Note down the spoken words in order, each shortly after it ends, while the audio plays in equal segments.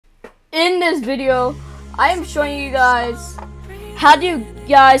this video, I am showing you guys how you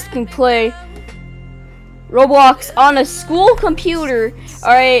guys can play Roblox on a school computer,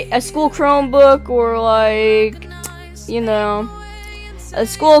 alright, a school Chromebook, or like, you know, a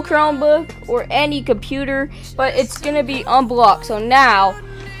school Chromebook or any computer, but it's gonna be unblocked. So now,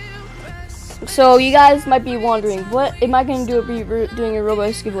 so you guys might be wondering, what am I gonna do? Be doing a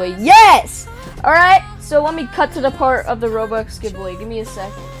Roblox giveaway? Yes! Alright, so let me cut to the part of the Roblox giveaway. Give me a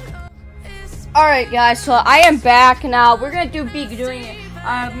second. Alright guys, so I am back now. We're gonna be doing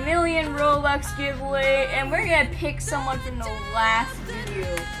a million Robux giveaway, and we're gonna pick someone from the last video.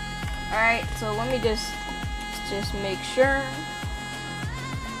 Alright, so let me just make sure.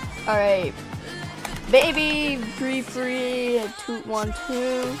 Alright, baby free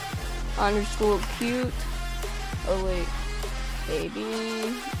 212 underscore cute. Oh wait, baby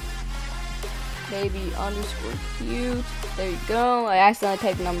underscore cute. There you go. I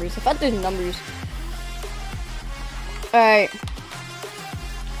accidentally typed numbers. If I did numbers. Alright.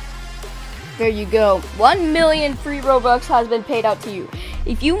 There you go. 1 million free Robux has been paid out to you.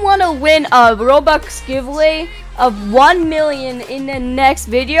 If you want to win a Robux giveaway of 1 million in the next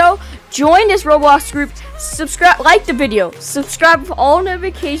video, join this Roblox group. Subscribe, like the video, subscribe with all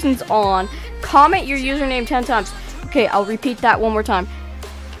notifications on, comment your username 10 times. Okay, I'll repeat that one more time.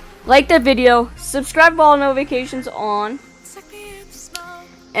 Like the video, subscribe with all notifications on,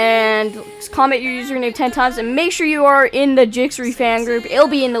 and comment your username 10 times, and make sure you are in the Jixry fan group. It'll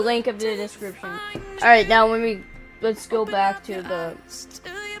be in the link of the description. Alright, now let's go back to the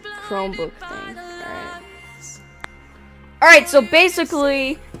Chromebook thing. Alright, so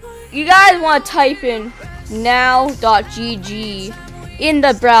basically, you guys want to type in now.gg in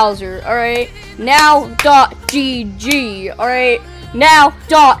the browser, alright? Now.gg, alright?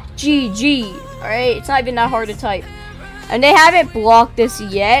 Now.gg, alright? It's not even that hard to type. And they haven't blocked this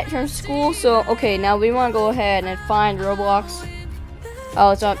yet from school, so okay, now we want to go ahead and find Roblox.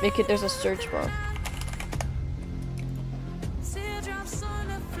 Oh, it's not, there's a search bar.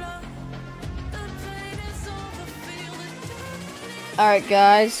 Alright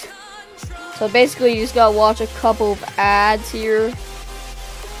guys, so basically you just gotta watch a couple of ads here.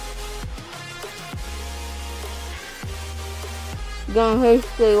 You're gonna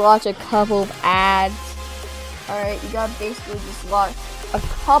basically watch a couple of ads. Alright, you gotta basically just watch a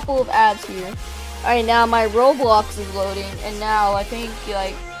couple of ads here. Alright, now my Roblox is loading, and now I think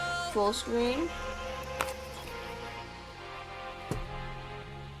like full screen.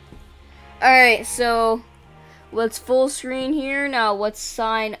 Alright, so let's full screen here. Now let's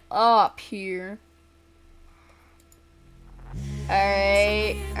sign up here.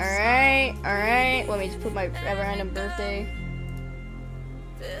 Alright. Let me just put my random birthday.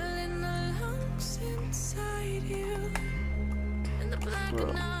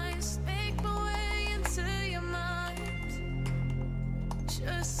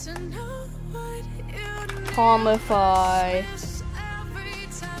 Palmify.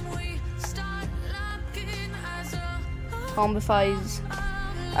 Palmify's.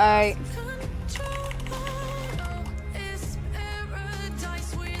 Alright.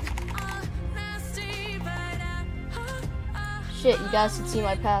 Shit, you guys can see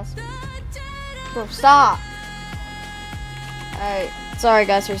my password. Bro, stop. Alright. Sorry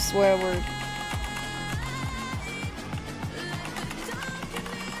guys for swear word.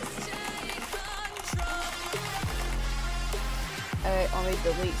 Alright, let me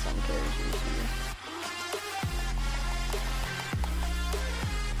delete some characters here.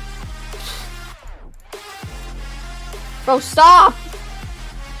 Bro, stop!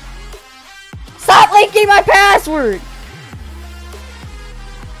 Stop linking my password!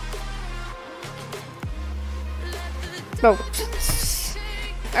 Bro.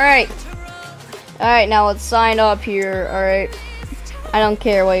 Alright. Alright, now let's sign up here, alright? I don't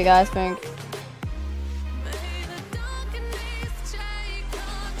care what you guys think.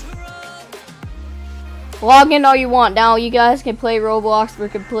 Log in all you want. Now you guys can play Roblox for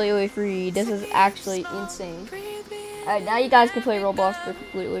completely free. This is actually insane. Alright, now you guys can play Roblox for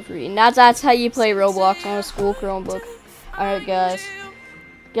completely free. And that's how you play Roblox on a school Chromebook. Alright guys.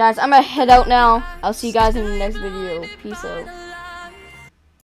 Guys, I'm gonna head out now. I'll see you guys in the next video. Peace out.